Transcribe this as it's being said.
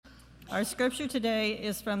Our scripture today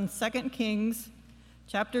is from 2 Kings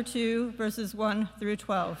chapter 2, verses 1 through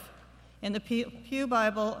 12, in the Pew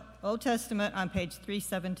Bible, Old Testament, on page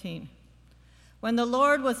 317. When the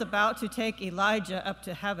Lord was about to take Elijah up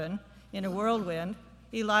to heaven in a whirlwind,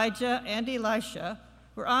 Elijah and Elisha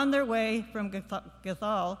were on their way from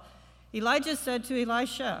Gilgal. Elijah said to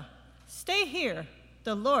Elisha, "Stay here,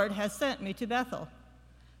 the Lord has sent me to Bethel."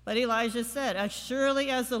 But Elijah said, "As surely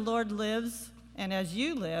as the Lord lives and as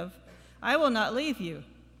you live, I will not leave you."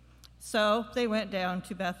 So they went down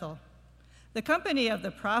to Bethel. The company of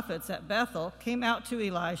the prophets at Bethel came out to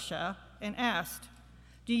Elisha and asked,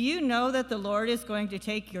 "Do you know that the Lord is going to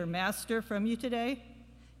take your master from you today?"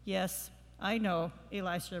 "Yes, I know,"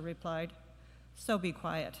 Elisha replied. "So be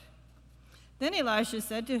quiet." Then Elisha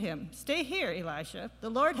said to him, "Stay here, Elisha.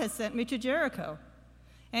 The Lord has sent me to Jericho."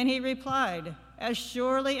 And he replied, "As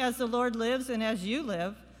surely as the Lord lives and as you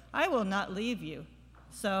live, I will not leave you."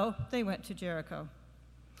 So they went to Jericho.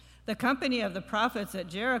 The company of the prophets at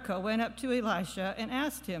Jericho went up to Elisha and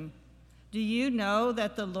asked him, "Do you know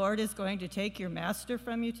that the Lord is going to take your master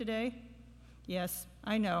from you today?" "Yes,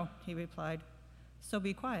 I know," he replied. "So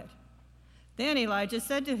be quiet." Then Elijah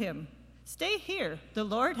said to him, "Stay here, the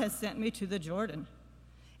Lord has sent me to the Jordan."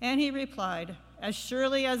 And he replied, "As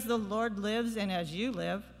surely as the Lord lives and as you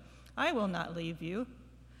live, I will not leave you."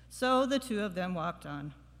 So the two of them walked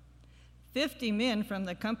on. 50 men from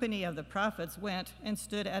the company of the prophets went and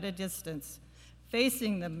stood at a distance,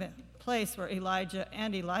 facing the place where Elijah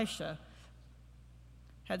and Elisha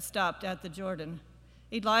had stopped at the Jordan.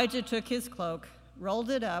 Elijah took his cloak, rolled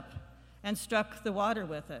it up, and struck the water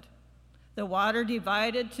with it. The water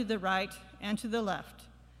divided to the right and to the left,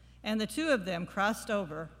 and the two of them crossed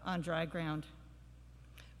over on dry ground.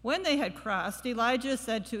 When they had crossed, Elijah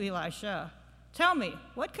said to Elisha, "Tell me,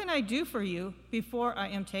 what can I do for you before I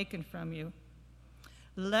am taken from you?"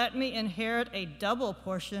 "Let me inherit a double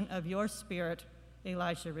portion of your spirit,"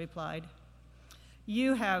 Elisha replied.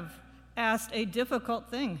 "You have asked a difficult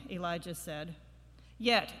thing," Elijah said.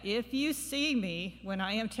 "Yet if you see me when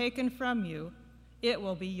I am taken from you, it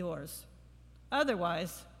will be yours.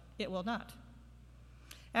 Otherwise, it will not."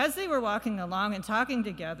 As they were walking along and talking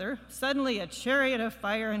together, suddenly a chariot of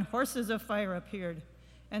fire and horses of fire appeared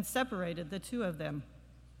and separated the two of them.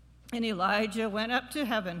 And Elijah went up to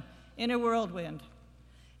heaven in a whirlwind.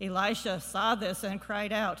 Elisha saw this and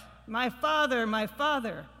cried out, my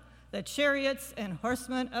father, the chariots and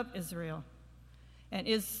horsemen of Israel." And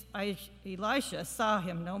Elisha saw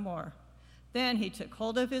him no more. Then he took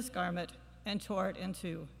hold of his garment and tore it in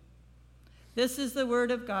two. This is the word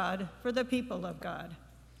of God for the people of God.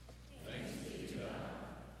 Thanks be to God.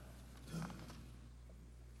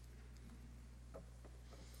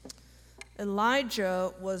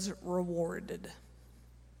 Elijah was rewarded.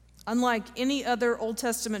 Unlike any other Old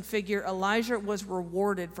Testament figure, Elijah was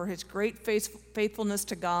rewarded for his great faithfulness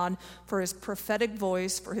to God, for his prophetic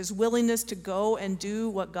voice, for his willingness to go and do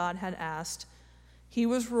what God had asked. He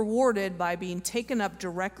was rewarded by being taken up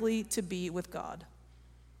directly to be with God.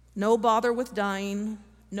 No bother with dying,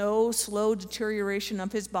 no slow deterioration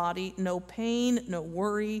of his body, no pain, no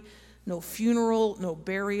worry, no funeral, no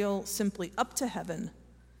burial, simply up to heaven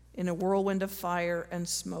in a whirlwind of fire and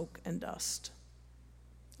smoke and dust.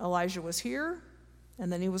 Elijah was here,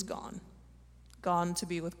 and then he was gone to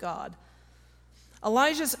be with God.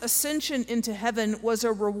 Elijah's ascension into heaven was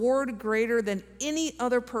a reward greater than any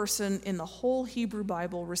other person in the whole Hebrew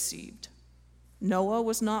Bible received. Noah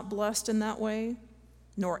was not blessed in that way,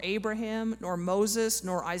 nor Abraham, nor Moses,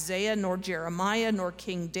 nor Isaiah, nor Jeremiah, nor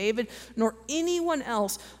King David, nor anyone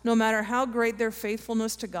else, no matter how great their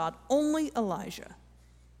faithfulness to God. Only Elijah.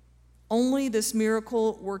 Only this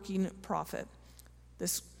miracle-working prophet.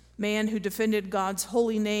 This man who defended God's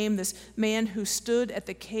holy name, this man who stood at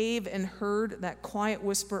the cave and heard that quiet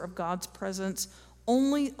whisper of God's presence.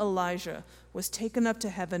 Only Elijah was taken up to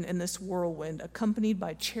heaven in this whirlwind, accompanied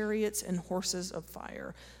by chariots and horses of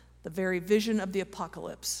fire. The very vision of the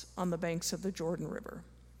apocalypse on the banks of the Jordan River.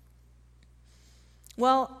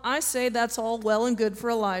 Well, I say that's all well and good for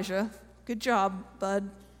Elijah. Good job,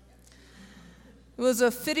 bud. It was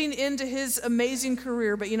a fitting end to his amazing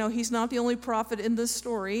career, but he's not the only prophet in this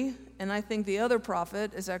story, and I think the other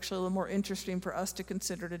prophet is actually a little more interesting for us to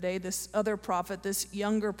consider today. This other prophet, this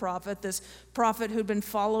younger prophet, this prophet who'd been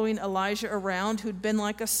following Elijah around, who'd been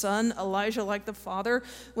like a son, Elijah like the father.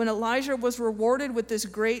 When Elijah was rewarded with this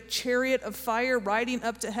great chariot of fire riding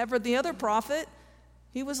up to heaven, the other prophet,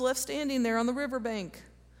 he was left standing there on the riverbank,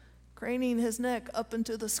 craning his neck up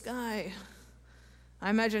into the sky. I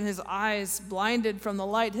imagine his eyes blinded from the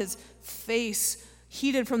light, his face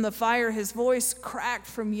heated from the fire, his voice cracked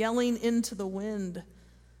from yelling into the wind.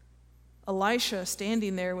 Elisha,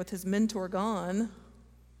 standing there with his mentor gone,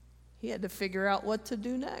 he had to figure out what to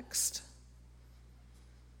do next.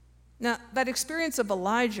 Now, that experience of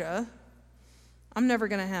Elijah, I'm never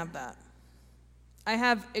going to have that. I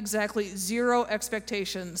have exactly zero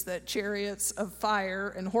expectations that chariots of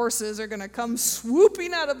fire and horses are going to come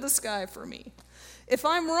swooping out of the sky for me. If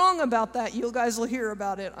I'm wrong about that, you guys will hear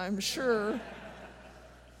about it, I'm sure.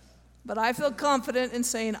 But I feel confident in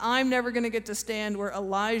saying I'm never going to get to stand where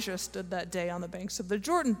Elijah stood that day on the banks of the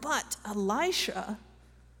Jordan. But Elisha,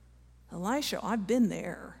 I've been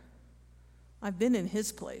there. I've been in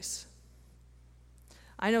his place.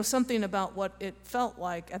 I know something about what it felt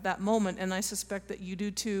like at that moment, and I suspect that you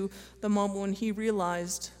do too, the moment when he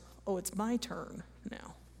realized, oh, it's my turn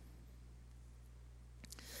now.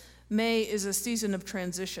 May is a season of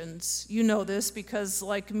transitions. You know this because,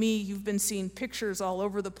 like me, you've been seeing pictures all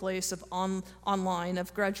over the place of online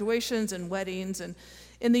of graduations and weddings. And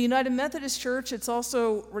in the United Methodist Church, it's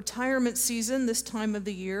also retirement season this time of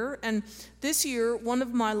the year. And this year, one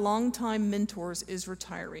of my longtime mentors is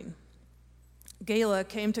retiring. Gayla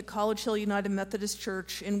came to College Hill United Methodist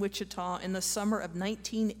Church in Wichita in the summer of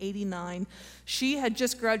 1989. She had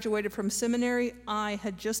just graduated from seminary. I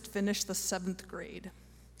had just finished the 7th grade.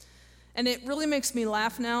 And it really makes me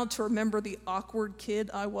laugh now to remember the awkward kid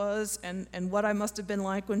I was and what I must have been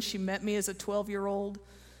like when she met me as a 12-year-old.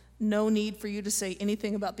 No need for you to say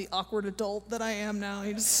anything about the awkward adult that I am now.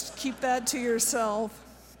 You just keep that to yourself.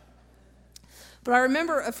 But I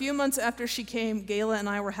remember a few months after she came, Gayla and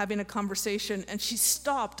I were having a conversation, and she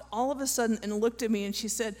stopped all of a sudden and looked at me, and she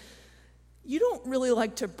said, "You don't really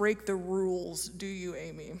like to break the rules, do you,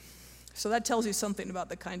 Amy?" So that tells you something about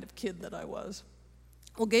the kind of kid that I was.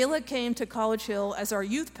 Well, Gayla came to College Hill as our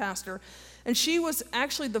youth pastor, and she was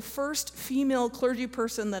actually the first female clergy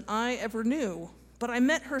person that I ever knew. But I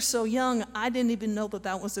met her so young, I didn't even know that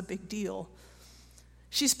that was a big deal.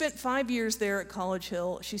 She spent 5 years there at College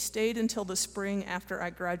Hill. She stayed until the spring after I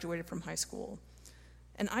graduated from high school.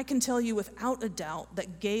 And I can tell you without a doubt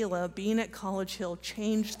that Gayla, being at College Hill,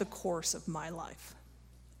 changed the course of my life.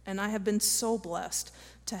 And I have been so blessed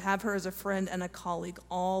to have her as a friend and a colleague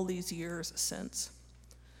all these years since.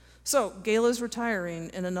 So, Gayla's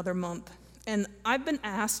retiring in another month. And I've been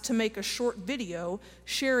asked to make a short video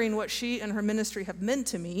sharing what she and her ministry have meant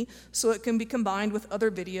to me so it can be combined with other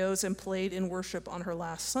videos and played in worship on her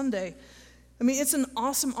last Sunday. I mean, it's an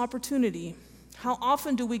awesome opportunity. How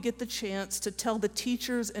often do we get the chance to tell the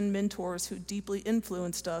teachers and mentors who deeply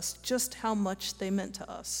influenced us just how much they meant to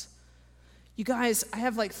us? You guys, I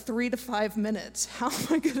have like 3 to 5 minutes. How am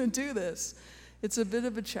I going to do this? It's a bit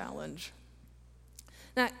of a challenge.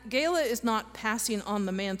 Now, Gayla is not passing on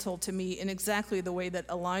the mantle to me in exactly the way that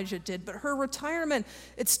Elijah did, but her retirement,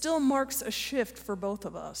 it still marks a shift for both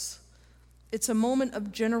of us. It's a moment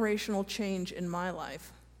of generational change in my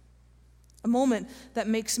life, a moment that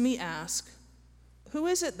makes me ask, who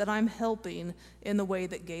is it that I'm helping in the way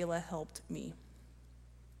that Gayla helped me?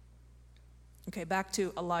 Okay, back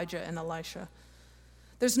to Elijah and Elisha.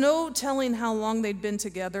 There's no telling how long they'd been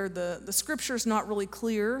together. The scripture's not really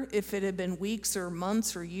clear if it had been weeks or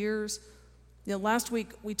months or years. You know, last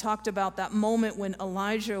week we talked about that moment when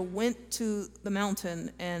Elijah went to the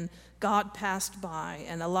mountain and God passed by,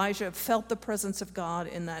 and Elijah felt the presence of God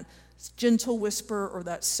in that gentle whisper or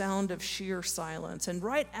that sound of sheer silence. And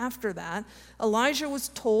right after that, Elijah was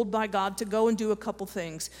told by God to go and do a couple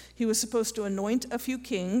things. He was supposed to anoint a few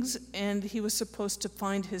kings, and he was supposed to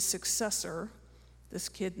find his successor, this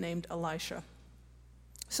kid named Elisha.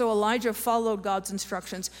 So Elijah followed God's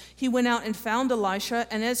instructions. He went out and found Elisha,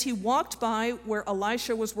 and as he walked by where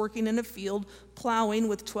Elisha was working in a field, plowing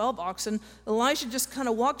with 12 oxen, Elisha just kind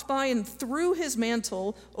of walked by and threw his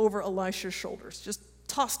mantle over Elisha's shoulders, just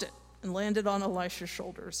tossed it and landed on Elisha's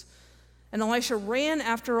shoulders. And Elisha ran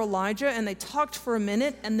after Elijah, and they talked for a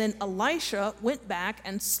minute, and then Elisha went back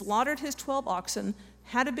and slaughtered his 12 oxen,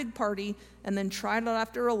 had a big party, and then tried out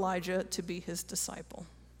after Elijah to be his disciple.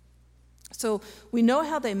 So we know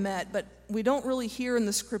how they met, but we don't really hear in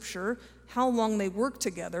the scripture how long they worked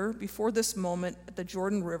together before this moment at the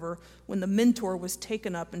Jordan River when the mentor was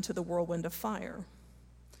taken up into the whirlwind of fire.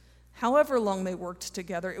 However long they worked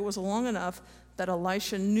together, it was long enough that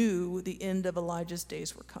Elisha knew the end of Elijah's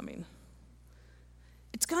days were coming.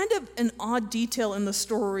 It's kind of an odd detail in the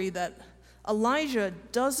story that Elijah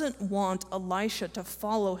doesn't want Elisha to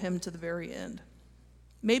follow him to the very end.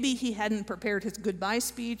 Maybe he hadn't prepared his goodbye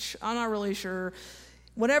speech. I'm not really sure.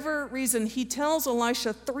 Whatever reason, he tells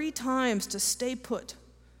Elisha 3 times to stay put.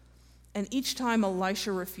 And each time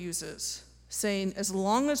Elisha refuses, saying, as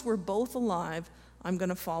long as we're both alive, I'm going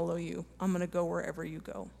to follow you. I'm going to go wherever you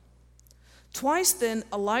go. Twice then,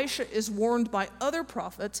 Elisha is warned by other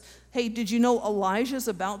prophets, hey, did you know Elijah's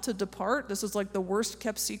about to depart? This is like the worst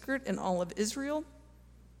kept secret in all of Israel.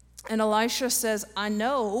 And Elisha says, I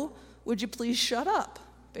know, would you please shut up,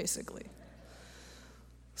 basically.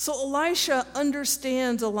 So Elisha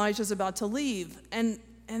understands Elijah's about to leave, and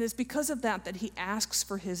it's because of that he asks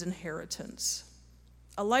for his inheritance.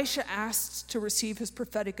 Elisha asks to receive his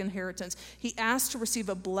prophetic inheritance. He asks to receive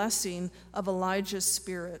a blessing of Elijah's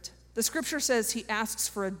spirit. The scripture says he asks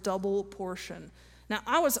for a double portion. Now,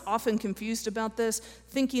 I was often confused about this,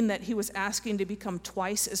 thinking that he was asking to become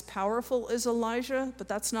twice as powerful as Elijah, but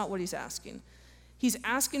that's not what he's asking. He's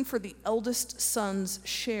asking for the eldest son's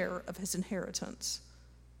share of his inheritance.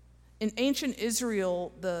 In ancient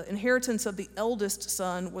Israel, the inheritance of the eldest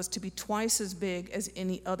son was to be twice as big as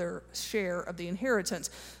any other share of the inheritance.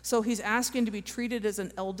 So he's asking to be treated as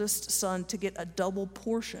an eldest son to get a double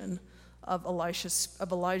portion of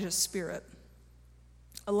Elijah's spirit.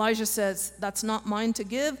 Elijah says, that's not mine to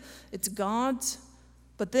give, it's God's.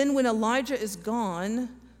 But then when Elijah is gone,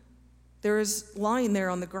 there is lying there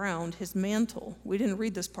on the ground his mantle. We didn't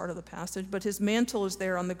read this part of the passage, but his mantle is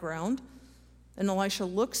there on the ground. And Elisha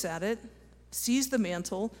looks at it, sees the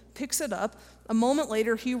mantle, picks it up. A moment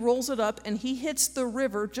later, he rolls it up and he hits the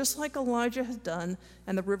river just like Elijah had done,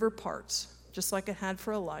 and the river parts, just like it had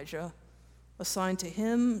for Elijah, a sign to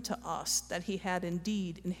him, to us, that he had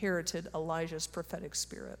indeed inherited Elijah's prophetic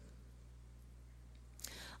spirit.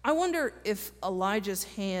 I wonder if Elisha's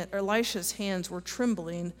hands were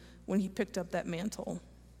trembling when he picked up that mantle,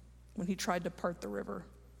 when he tried to part the river.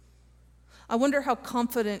 I wonder how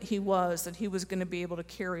confident he was that he was going to be able to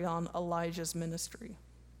carry on Elijah's ministry.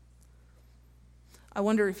 I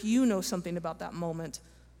wonder if you know something about that moment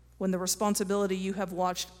when the responsibility you have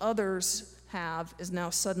watched others have is now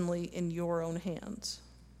suddenly in your own hands.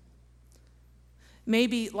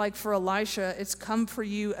 Maybe, like for Elisha, it's come for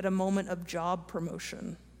you at a moment of job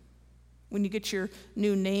promotion, when you get your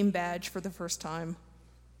new name badge for the first time,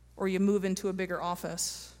 or you move into a bigger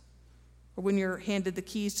office, or when you're handed the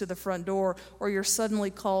keys to the front door, or you're suddenly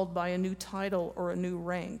called by a new title or a new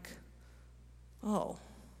rank. Oh,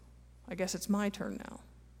 I guess it's my turn now.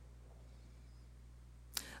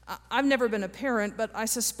 I've never been a parent, but I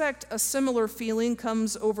suspect a similar feeling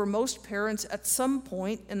comes over most parents at some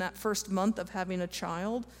point in that first month of having a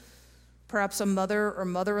child. Perhaps a mother or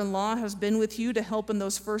mother-in-law has been with you to help in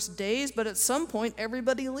those first days, but at some point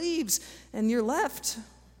everybody leaves and you're left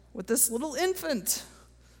with this little infant.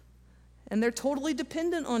 And they're totally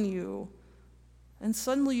dependent on you. And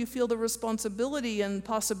suddenly you feel the responsibility and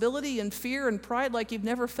possibility and fear and pride like you've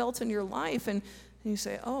never felt in your life. And you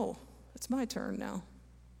say, oh, it's my turn now.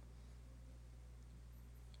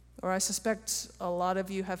 Or I suspect a lot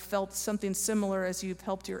of you have felt something similar as you've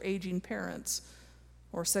helped your aging parents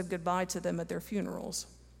or said goodbye to them at their funerals.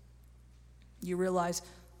 You realize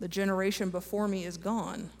the generation before me is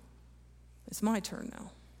gone. It's my turn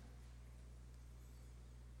now.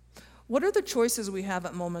 What are the choices we have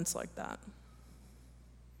at moments like that?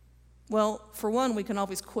 Well, for one, we can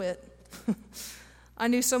always quit. I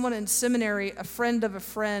knew someone in seminary, a friend of a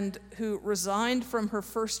friend, who resigned from her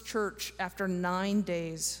first church after 9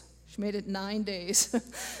 days. She made it 9 days.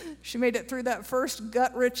 She made it through that first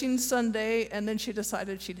gut-wrenching Sunday, and then she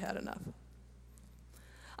decided she'd had enough.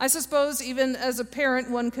 I suppose even as a parent,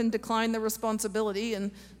 one can decline the responsibility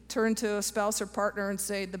and turn to a spouse or partner and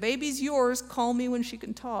say, the baby's yours, call me when she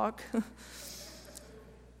can talk.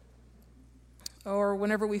 Or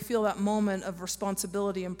whenever we feel that moment of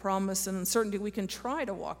responsibility and promise and uncertainty, we can try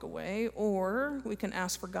to walk away, or we can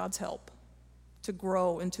ask for God's help to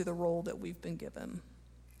grow into the role that we've been given.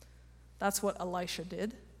 That's what Elisha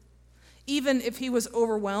did. Even if he was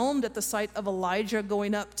overwhelmed at the sight of Elijah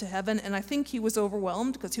going up to heaven, and I think he was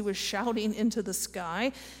overwhelmed because he was shouting into the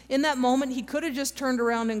sky, in that moment he could have just turned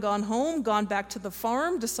around and gone home, gone back to the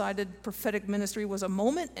farm, decided prophetic ministry was a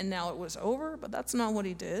moment and now it was over, but that's not what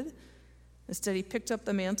he did. Instead, he picked up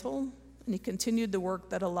the mantle and he continued the work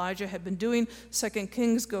that Elijah had been doing. 2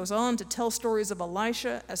 Kings goes on to tell stories of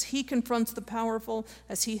Elisha as he confronts the powerful,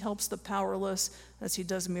 as he helps the powerless, as he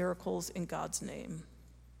does miracles in God's name.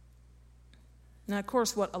 Now, of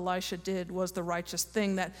course, what Elisha did was the righteous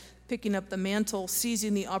thing, that picking up the mantle,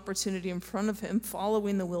 seizing the opportunity in front of him,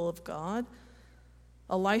 following the will of God.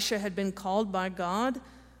 Elisha had been called by God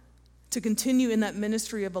to continue in that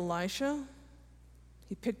ministry of Elisha.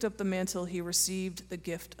 He picked up the mantle, he received the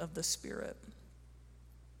gift of the Spirit.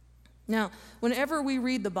 Now, whenever we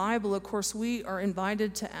read the Bible, of course, we are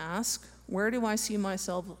invited to ask, where do I see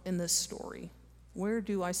myself in this story? Where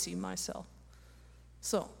do I see myself?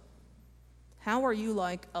 So, how are you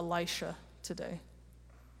like Elisha today?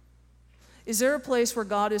 Is there a place where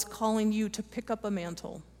God is calling you to pick up a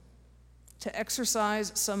mantle, to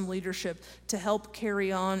exercise some leadership, to help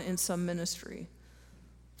carry on in some ministry?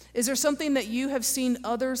 Is there something that you have seen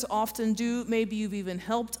others often do? Maybe you've even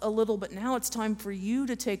helped a little, but now it's time for you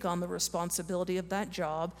to take on the responsibility of that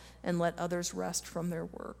job and let others rest from their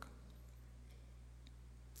work.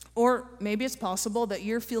 Or maybe it's possible that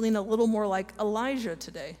you're feeling a little more like Elijah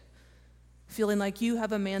today, feeling like you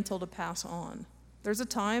have a mantle to pass on. There's a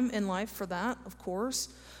time in life for that, of course.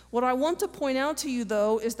 What I want to point out to you,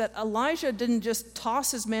 though, is that Elijah didn't just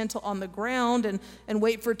toss his mantle on the ground and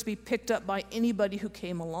wait for it to be picked up by anybody who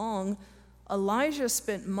came along. Elijah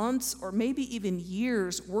spent months or maybe even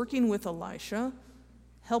years working with Elisha,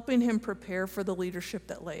 helping him prepare for the leadership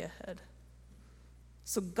that lay ahead.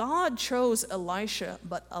 So God chose Elisha,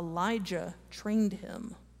 but Elijah trained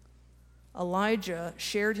him. Elijah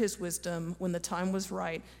shared his wisdom when the time was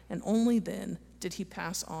right, and only then did he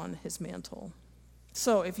pass on his mantle.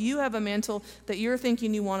 So if you have a mantle that you're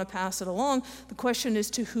thinking you want to pass it along, the question is,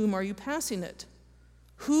 to whom are you passing it?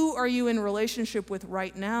 Who are you in relationship with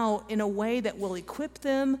right now in a way that will equip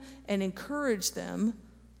them and encourage them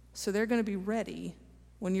so they're going to be ready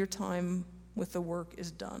when your time with the work is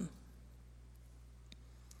done?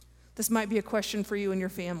 This might be a question for you and your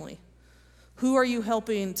family. Who are you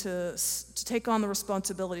helping to take on the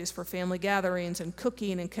responsibilities for family gatherings and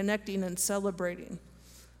cooking and connecting and celebrating?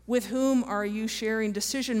 With whom are you sharing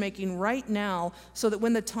decision-making right now so that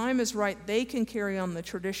when the time is right, they can carry on the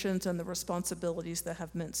traditions and the responsibilities that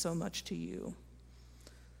have meant so much to you?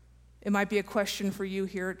 It might be a question for you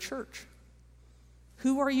here at church.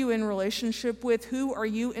 Who are you in relationship with? Who are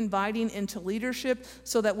you inviting into leadership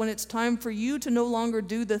so that when it's time for you to no longer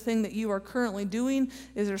do the thing that you are currently doing,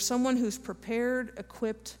 is there someone who's prepared,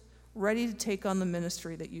 equipped, ready to take on the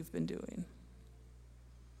ministry that you've been doing?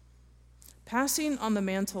 Passing on the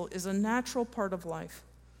mantle is a natural part of life,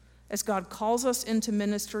 as God calls us into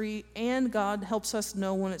ministry and God helps us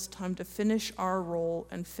know when it's time to finish our role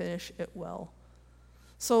and finish it well.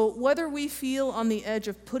 So whether we feel on the edge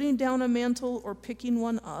of putting down a mantle or picking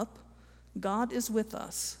one up, God is with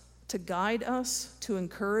us to guide us, to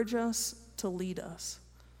encourage us, to lead us.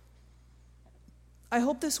 I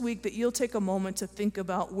hope this week that you'll take a moment to think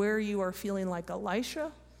about where you are feeling like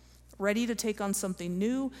Elisha, ready to take on something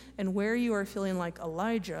new, and where you are feeling like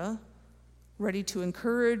Elijah, ready to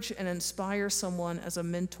encourage and inspire someone as a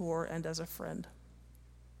mentor and as a friend.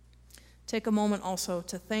 Take a moment also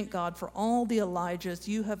to thank God for all the Elijahs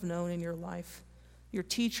you have known in your life, your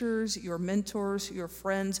teachers, your mentors, your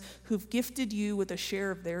friends who've gifted you with a share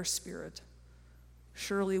of their spirit.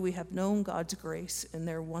 Surely we have known God's grace in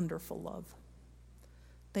their wonderful love.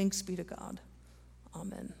 Thanks be to God.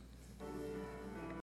 Amen.